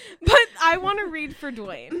 broccoli, but I want to read for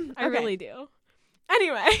Dwayne. I Okay. really do.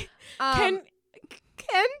 Anyway, can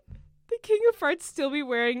the King of Farts still be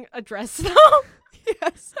wearing a dress though?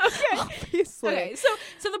 Yes. Okay. Obviously. Okay,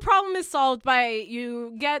 so the problem is solved by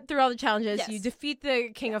you get through all the challenges, Yes. you defeat the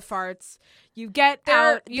King of Farts, you get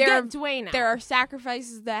There- you there- get Dwayne out. There are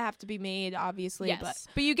sacrifices that have to be made, obviously. yes,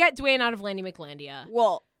 but you get Dwayne out of Landy McLandia.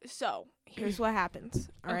 Well, so here's what happens.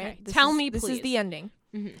 All right. Okay, tell me, This is please. the ending.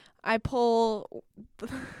 Mhm. I pull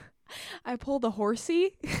the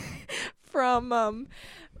horsey from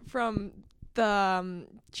the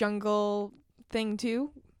jungle thing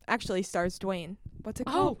too. Actually, stars Dwayne. What's it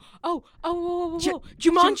called? Oh, whoa.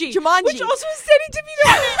 Jumanji. Which also is stating to be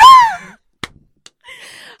the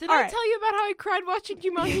Did All I right. tell you about how I cried watching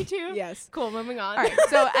Jumanji 2? Yes. Cool, moving on. All right.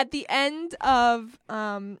 So at the end of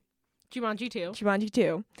Jumanji 2. Jumanji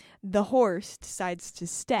 2, the horse decides to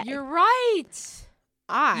stay. You're right.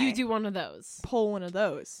 I You do one of those. pull one of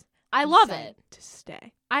those. I love Decide it. to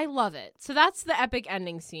stay. I love it. So that's the epic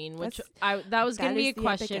ending scene, which that was going that to be a is the epic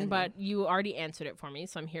question, but ending. you already answered it for me,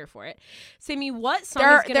 so I'm here for it. Sammy, what song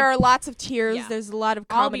There is going there to are lots of tears. Yeah. There's a lot of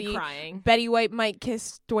I'll comedy. be crying. Betty White might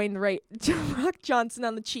kiss Dwayne the Rock Johnson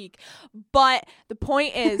on the cheek, but the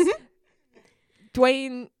point is,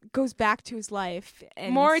 Dwayne goes back to his life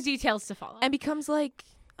and More details to follow. and becomes like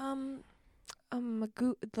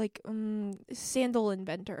sandal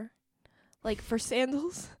inventor. Like for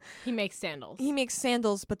sandals, He makes sandals. he makes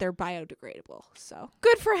sandals, but they're biodegradable. So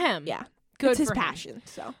Good for him. yeah, Good it's his for him. passion.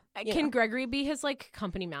 So you Can know. Gregory be his like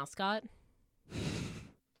company mascot?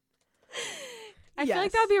 I feel like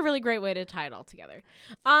Yes. that would be a really great way to tie it all together.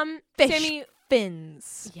 Fish Sammy,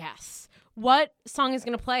 fins. yes. What song is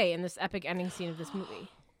going to play in this epic ending scene of this movie?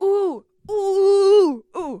 Ooh.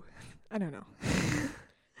 I don't know.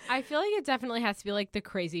 I feel like it definitely has to be like the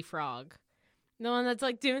Crazy Frog. The one that's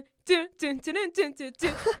like okay,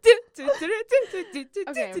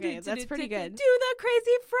 that's pretty good. Do the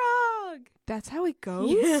Crazy Frog. That's how it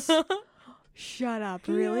goes. Yeah. Shut up!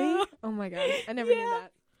 Really? Yeah. Oh my god! I never knew Yeah.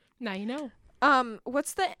 that. Now you know.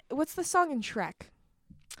 What's the song in Shrek?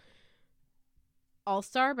 All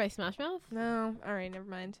Star by Smash Mouth? No. All right, never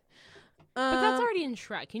mind. But that's already in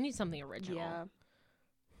Shrek. You need something original. Yeah.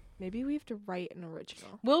 Maybe we have to write an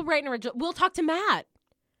original. We'll write an original. We'll talk to Matt.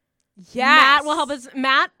 Yeah. Matt will help us.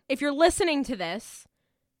 Matt, if you're listening to this,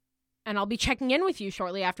 and I'll be checking in with you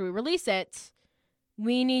shortly after we release it,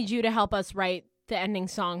 we need you to help us write the ending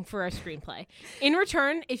song for our screenplay. In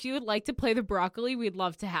return, if you would like to play the broccoli, we'd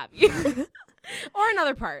love to have you. Or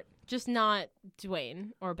another part. Just not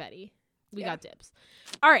Dwayne or Betty. We got dibs.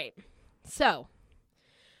 All right. So,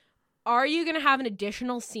 are you going to have an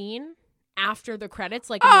additional scene after the credits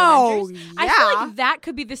like in the Avengers? yeah. I feel like that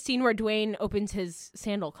could be the scene where Dwayne opens his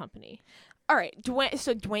sandal company. All right.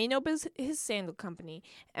 Dwayne opens his sandal company,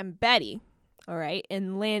 and Betty, all right,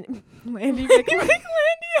 and Landy McLandia.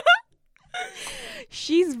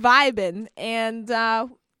 She's vibing, and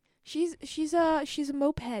she's a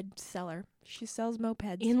moped seller. She sells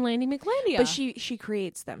mopeds. In Landy McLandia. But she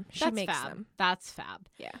creates them. She That's makes fab. them. That's fab.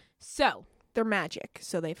 Yeah. So, They're magic,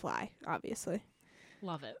 so they fly, obviously.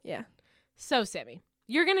 love it. Yeah. So, Sammy,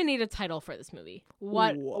 you're going to need a title for this movie.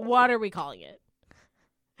 What Whoa. are we calling it?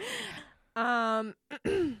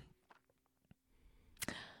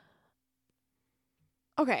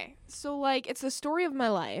 Okay, so like it's the story of my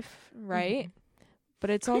life, right? But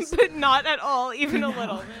it's also But not at all, even a No.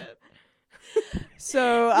 little bit.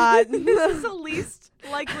 so This is the least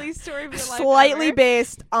likely story of your life slightly ever.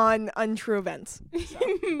 based on untrue events.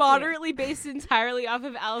 Moderately based entirely off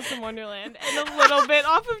of Alice in Wonderland and a little bit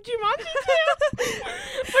off of Jumanji 2.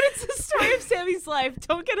 But it's the story of Sammy's life.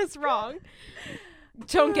 Don't get us wrong.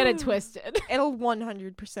 Don't get it twisted. It'll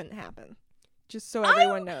 100% happen. Just so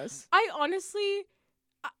everyone knows. I honestly,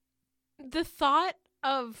 the thought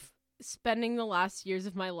of spending the last years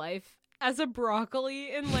of my life as a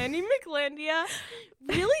broccoli in Landy McLandia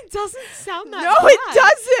really doesn't sound that No, bad.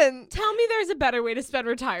 it doesn't. Tell me there's a better way to spend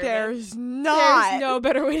retirement. There's not. There's no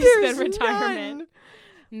better way to There's spend retirement.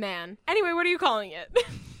 none. Man. Anyway, what are you calling it?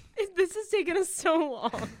 This has taken us so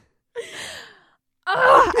long.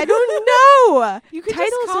 I don't know. You could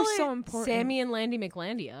Titles just call are it so important. Sammy and Landy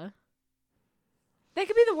McLandia. That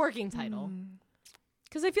could be the working title.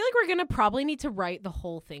 Because I feel like we're going to probably need to write the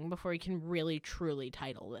whole thing before we can really, truly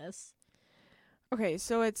title this. Okay,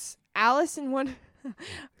 so it's Alice in One.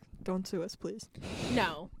 Don't sue us, please.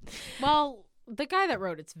 No. Well, the guy that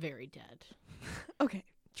wrote it's very dead. Okay.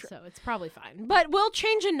 True. So it's probably fine. But we'll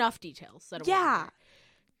change enough details that it won't Yeah.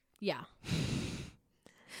 matter.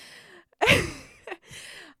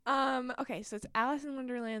 Yeah. Okay, so it's Alice in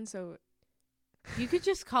Wonderland, so You could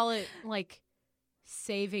just call it like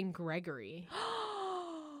Saving Gregory.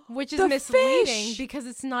 Which is The misleading fish! because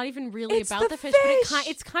it's not even really It's about the the fish, but fish!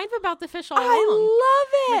 it's kind of about the fish all along. I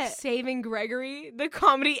love Like it. Saving Gregory, the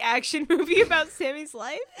comedy action movie about Sammy's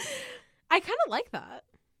life. I kind of like that.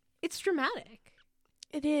 It's dramatic.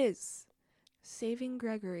 It is. Saving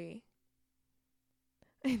Gregory.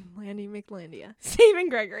 And Landy McLandia. Saving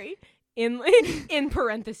Gregory in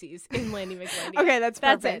parentheses in Landy McLandia. Okay, that's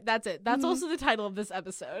perfect. That's it. That's also the title of this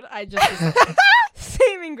episode. I just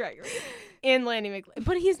Saving Gregory in Landy McLandia.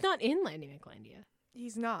 But he's not in Landy McLandia.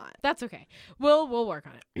 He's not. That's okay. We'll work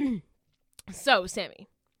on it. So, Sammy,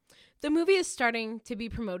 the movie is starting to be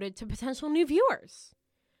promoted to potential new viewers.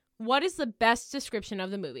 What is the best description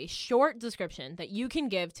of the movie? Short description that you can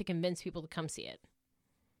give to convince people to come see it.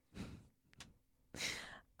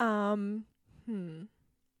 I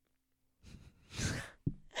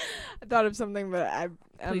thought of something, but I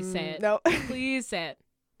Please say it. No. Please say it.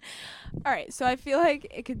 All right, so I feel like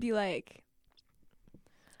it could be like,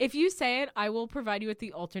 If you say it, I will provide you with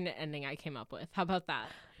the alternate ending I came up with. How about that?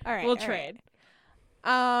 all right, We'll all trade.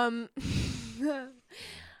 right.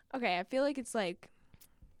 Okay, I feel like it's like,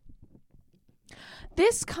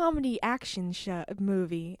 this comedy action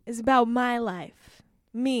movie is about my life,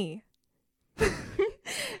 me,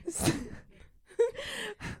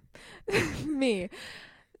 me,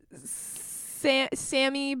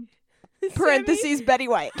 Sammy. Parentheses Betty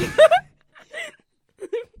White.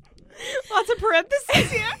 Lots of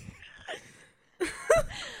parentheses here.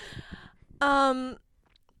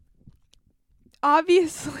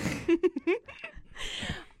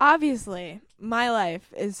 Obviously, my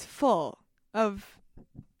life is full of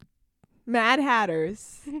Mad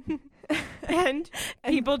Hatters and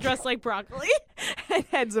people dressed like broccoli. and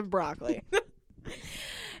heads of broccoli.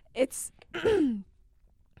 It's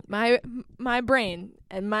my brain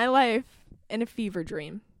and my life in a fever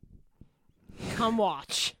dream. Come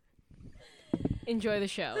watch. Enjoy the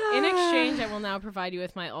show. In exchange, I will now provide you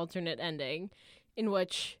with my alternate ending, in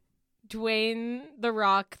which Dwayne "The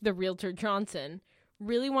Rock," the realtor Johnson,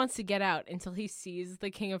 really wants to get out until he sees the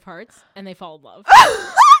King of Hearts and they fall in love.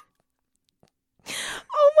 Oh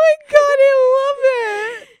my god,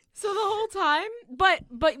 I love it. So the whole time,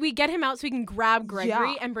 but we get him out so we can grab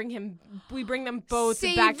Gregory Yeah. and we bring them both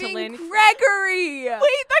back to Landy. Gregory. Wait,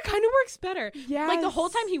 that kind of works better. Yes. Like the whole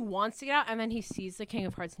time he wants to get out and then he sees the King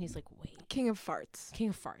of Hearts and he's like, wait. King of Farts. King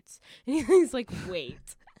of Farts. And he's like, wait.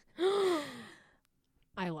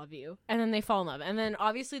 I love you. And then they fall in love. And then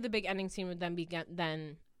obviously the big ending scene would then be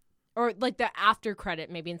or like the after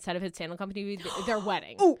credit, maybe instead of his sandal company, their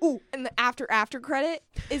wedding. Ooh. And the after credit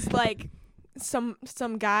is like some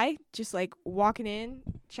guy just like walking in,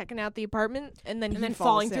 checking out the apartment, and then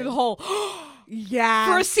falling through the hole. Yeah.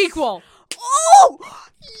 For a sequel. Oh,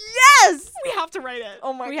 yes. We have to write it.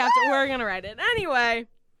 Oh my We're going to write it. Anyway.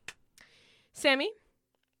 Sammy,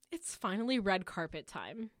 it's finally red carpet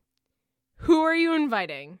time. Who are you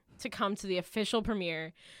inviting to come to the official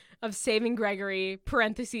premiere of Saving Gregory,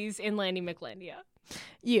 parentheses, in Landy McLandia?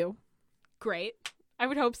 You. Great. I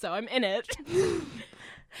would hope so. I'm in it.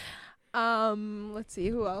 Let's see,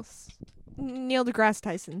 who else? Neil deGrasse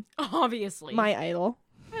Tyson. Obviously. My idol.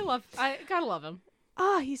 I gotta love him.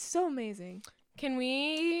 He's so amazing. Can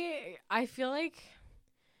we, I feel like,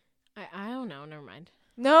 I don't know, never mind.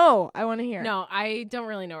 No, I want to hear. No, I don't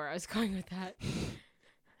really know where I was going with that.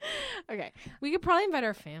 Okay. We could probably invite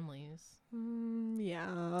our families. Yeah.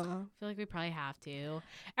 I feel like we probably have to.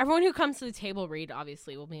 Everyone who comes to the table read,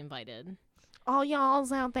 obviously, will be invited. All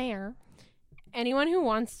y'all's out there. Anyone who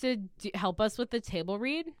wants to help us with the table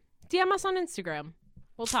read, DM us on Instagram.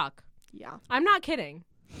 We'll talk. Yeah. I'm not kidding.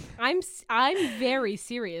 I'm very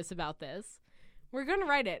serious about this. We're going to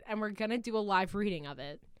write it, and we're going to do a live reading of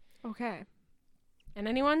it. Okay. And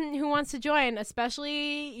anyone who wants to join,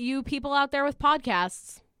 especially you people out there with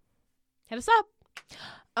podcasts, hit us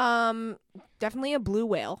up. Definitely a blue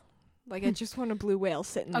whale. Like, I just want a blue whale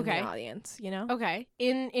sitting in the audience, you know? Okay.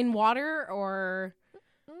 In water or...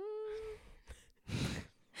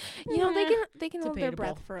 You know, they can hold their Debatable.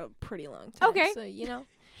 breath for a pretty long time. Okay. So, you know.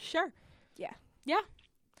 Sure. Yeah. Yeah.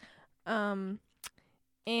 And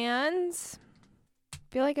I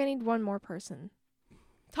feel like I need one more person.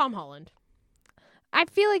 Tom Holland. I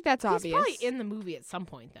feel like that's He's obvious. probably in the movie at some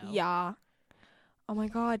point, though. Yeah. Oh my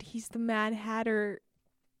god, he's the Mad Hatter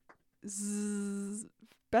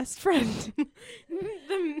best friend.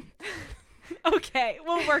 Okay,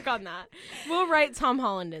 we'll work on that. We'll write Tom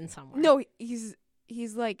Holland in somewhere. No, he's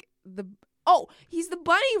like he's the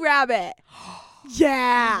bunny rabbit.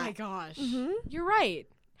 Yeah. Oh my gosh. Mm-hmm. You're right.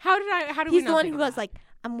 How do we He's not the one think who of goes that? like,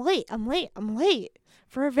 I'm late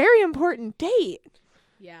for a very important date.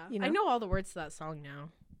 Yeah. You I know? know all the words to that song now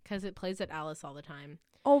because it plays at Alice all the time.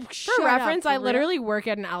 Oh, For reference, I literally work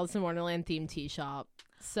at an Alice in Wonderland themed tea shop.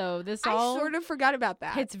 So this all I sort of forgot about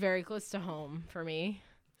that. hits very close to home for me.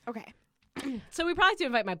 Okay. So we probably have to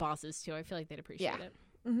invite my bosses too. I feel like they'd appreciate it.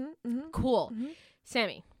 Mm-hmm, mm-hmm. Cool. Mhm.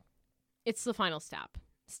 Sammy, it's the final step.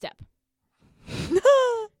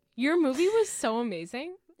 Your movie was so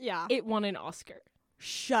amazing. Yeah. It won an Oscar.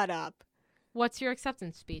 Shut up. What's your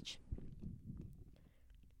acceptance speech?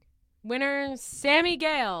 Winner Sammy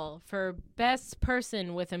Gale for Best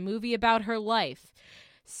Person with a Movie About Her Life.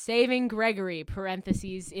 Saving Gregory,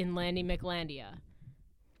 parentheses, in Landy, McLandia.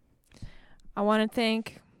 I want to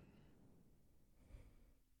thank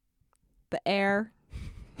the air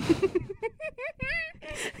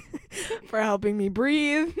for helping me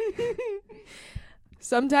breathe.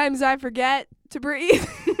 Sometimes I forget to breathe.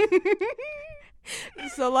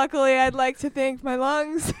 So luckily I'd like to thank my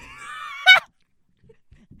lungs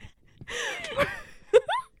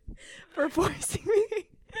for forcing me.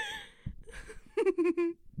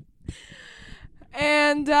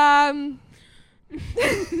 And I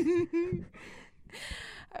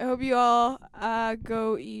hope you all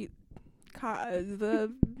go eat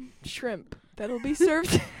the shrimp that'll be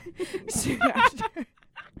served soon after.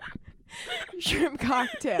 Shrimp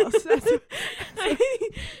cocktails.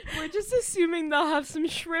 We're just assuming they'll have some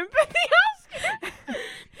shrimp at the Oscars.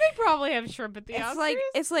 They probably have shrimp at the Oscars.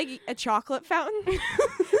 It's like a chocolate fountain,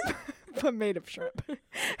 but made of shrimp.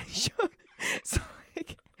 So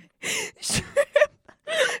like shrimp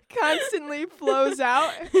constantly flows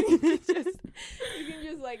out. You can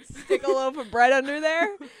just like stick a loaf of bread under there,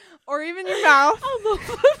 or even your mouth. A loaf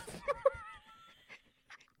of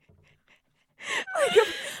Like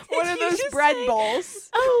one of those bread bowls.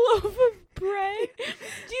 A loaf of bread?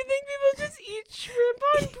 Do you think people just eat shrimp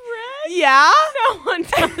on bread? Yeah. No one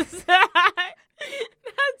does that.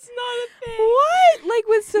 That's not a thing. What? Like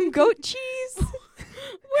with some goat cheese?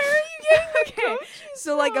 Where are you getting the goat cheese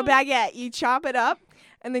So like a from? baguette, you chop it up,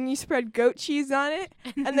 and then you spread goat cheese on it,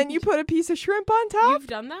 and then you put a piece of shrimp on top? You've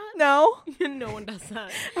done that? No. No one does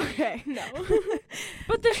that. Okay. No.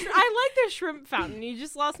 But I like the shrimp fountain. You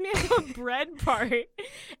just lost me at the bread part.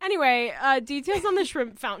 Anyway, details on the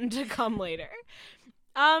shrimp fountain to come later.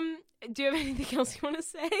 Do you have anything else you want to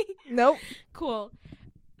say? Nope. Cool.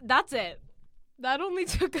 That's it. That only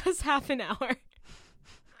took us half an hour.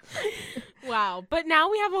 Wow. But now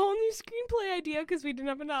we have a whole new screenplay idea because we didn't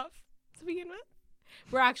have enough to begin with.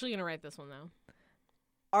 We're actually going to write this one, though.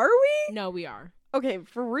 Are we? No, we are. Okay,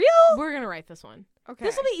 for real? We're going to write this one. Okay.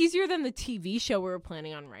 This will be easier than the TV show we were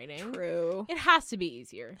planning on writing. True. It has to be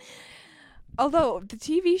easier. Although the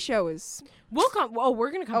TV show is We're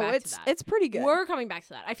going to come back to that. it's pretty good. We're coming back to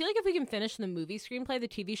that. I feel like if we can finish the movie screenplay, the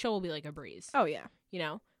TV show will be like a breeze. Oh yeah. You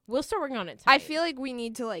know? We'll start working on it I tonight. feel like we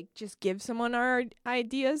need to like just give someone our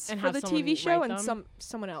ideas And for have the someone TV show, write and them.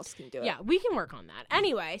 someone else can do it. Yeah, we can work on that.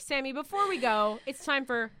 Anyway, Sammy, before we go, it's time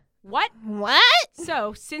for what? What?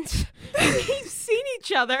 So, since we've seen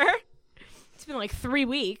each other, it's been like 3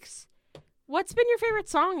 weeks. What's been your favorite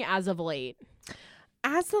song as of late?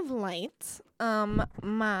 As of late,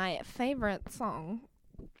 my favorite song.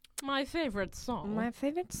 My favorite song. My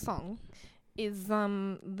favorite song is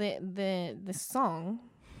the song.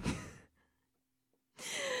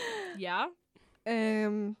 Yeah?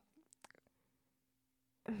 No,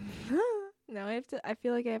 I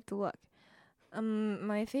feel like I have to look.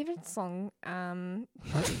 My favorite song. My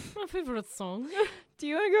favorite song. Do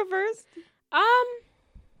you want to go first?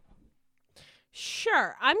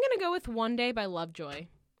 Sure. I'm gonna go with One Day by Lovejoy.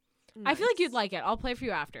 I feel like you'd like it. I'll play for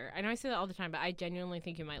you after. I know I say that all the time, but I genuinely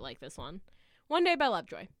think you might like this one. One Day by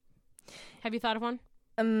Lovejoy. Have you thought of one?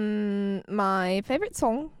 My favorite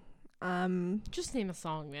song. Just name a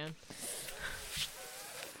song, man.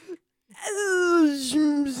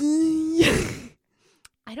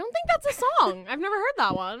 I don't think that's a song. I've never heard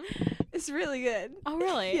that one. It's really good. Oh,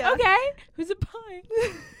 really? Yeah. Okay. Who's it by?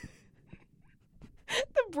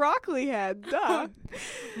 The Broccoli Head, duh.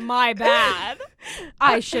 My bad.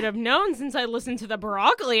 I should have known since I listened to the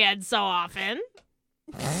Broccoli Head so often.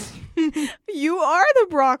 You are the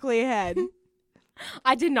Broccoli Head.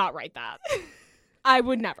 I did not write that. I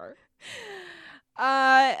would never.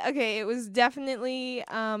 Okay, it was definitely,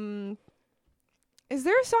 is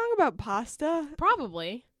there a song about pasta?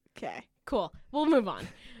 Probably. Okay. Cool. We'll move on.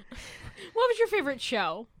 What was your favorite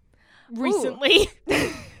show recently?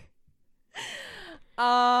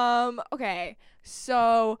 Okay.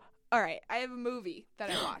 So, all right. I have a movie that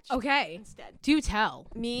I watched. Okay. Instead. Do tell.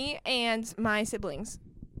 Me and my siblings.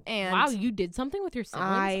 And Wow, you did something with your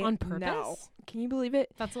siblings on purpose? know. Can you believe it?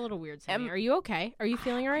 That's a little weird, Sammy. Are you okay? Are you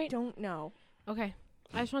feeling all I right? don't know. Okay.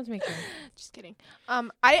 I just wanted to make sure. Just kidding.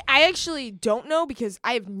 I actually don't know because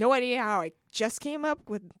I have no idea how I just came up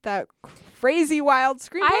with that crazy wild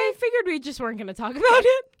screenplay. I figured we just weren't going to talk about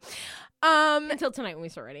it. Until tonight when we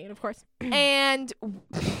start writing it, of course. And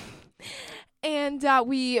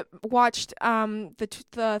we watched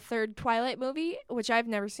the third Twilight movie, which I've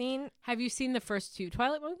never seen. Have you seen the first 2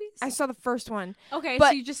 Twilight movies? I saw the first one. Okay, but,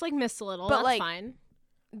 so you just missed a little. but, That's like, fine.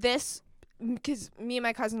 This, because me and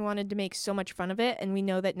my cousin wanted to make so much fun of it, and we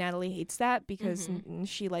know that Natalie hates that because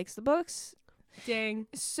she likes the books. Dang.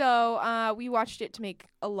 So we watched it to make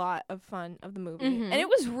a lot of fun of the movie. And it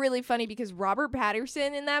was really funny because Robert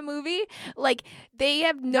Pattinson in that movie, like, they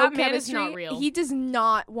have no that man is chemistry. not real. He does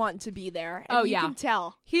not want to be there. And you can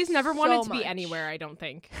tell. He's never wanted to much. be anywhere, I don't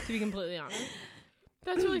think, to be completely honest.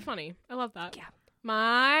 That's really funny. I love that.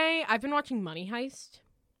 Yeah. I've been watching Money Heist.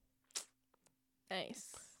 Nice.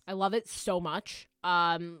 I love it so much.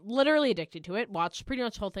 Literally addicted to it. Watched pretty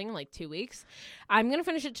much the whole thing in like 2 weeks. I'm gonna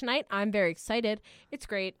finish it tonight. I'm very excited. It's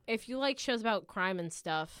great. If you like shows about crime and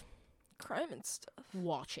stuff,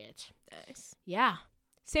 watch it. Nice. Yeah.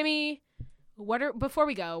 Sammy, before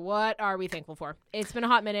we go, what are we thankful for? It's been a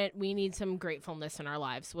hot minute. We need some gratefulness in our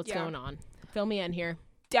lives. What's going on? Fill me in here.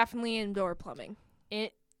 Definitely indoor plumbing.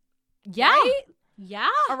 Yeah. Right? Yeah.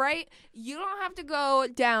 All right. You don't have to go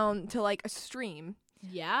down to like a stream.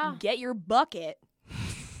 Yeah. Get your bucket,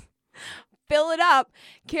 fill it up,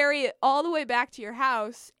 carry it all the way back to your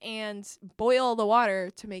house, and boil the water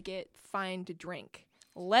to make it fine to drink,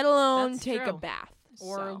 let alone take a bath.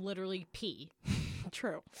 Or literally pee.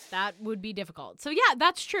 True. That would be difficult. So, yeah,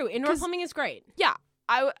 that's true. Indoor plumbing is great. Yeah.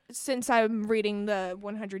 Since I'm reading the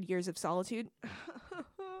 100 Years of Solitude,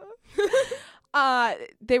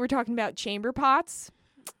 they were talking about chamber pots.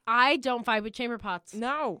 I don't vibe with chamber pots.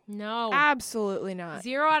 No. Absolutely not.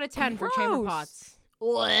 0 out of 10 Gross. for chamber pots.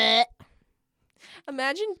 What?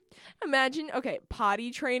 Imagine, okay,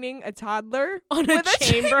 potty training a toddler on with a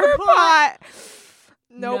chamber pot.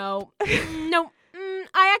 Nope. Nope.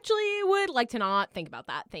 I actually would like to not think about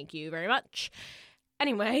that. Thank you very much.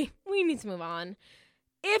 Anyway, we need to move on.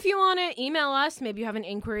 If you want to email us, maybe you have an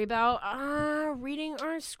inquiry about reading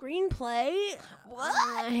our screenplay,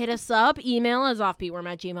 hit us up. Email us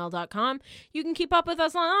offbeatworm@gmail.com. You can keep up with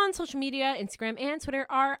us on social media, Instagram and Twitter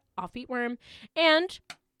are offbeatworm. And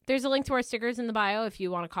there's a link to our stickers in the bio if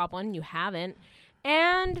you want to cop one. You haven't.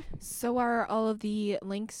 And so are all of the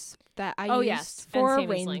links that I used yes, for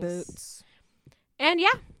rain links. Boots. And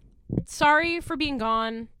yeah, sorry for being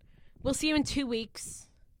gone. We'll see you in 2 weeks.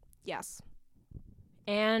 Yes.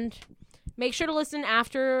 And make sure to listen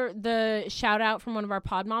after the shout out from one of our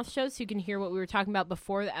Podmoth shows so you can hear what we were talking about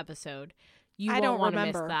before the episode. You won't want to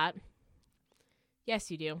miss that. Yes,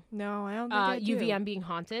 you do. No, I don't think I do. UVM being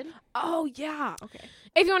haunted. Oh, yeah. Okay.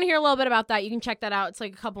 If you want to hear a little bit about that, you can check that out. It's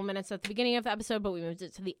like a couple minutes at the beginning of the episode, but we moved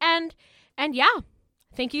it to the end. And yeah,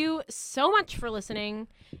 thank you so much for listening.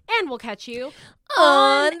 And we'll catch you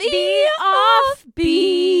on the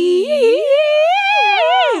Offbeat.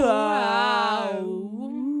 Wow.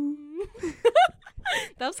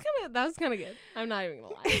 That was kind of good. I'm not even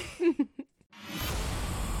gonna lie.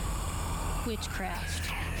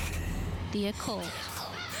 Witchcraft, the occult,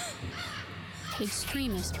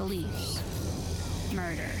 extremist beliefs,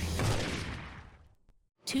 murder.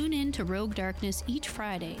 Tune in to Rogue Darkness each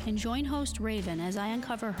Friday and join host Raven as I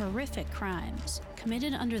uncover horrific crimes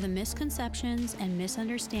committed under the misconceptions and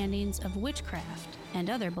misunderstandings of witchcraft and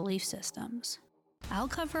other belief systems. I'll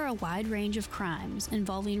cover a wide range of crimes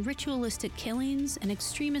involving ritualistic killings and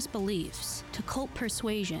extremist beliefs to cult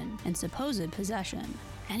persuasion and supposed possession.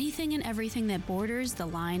 Anything and everything that borders the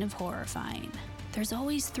line of horrifying. There's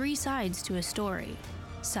always 3 sides to a story.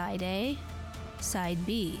 Side A, Side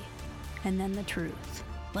B, and then the truth.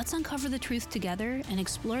 Let's uncover the truth together and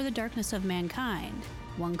explore the darkness of mankind,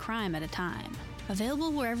 one crime at a time.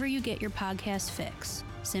 Available wherever you get your podcast fix,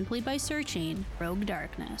 simply by searching Rogue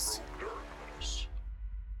Darkness.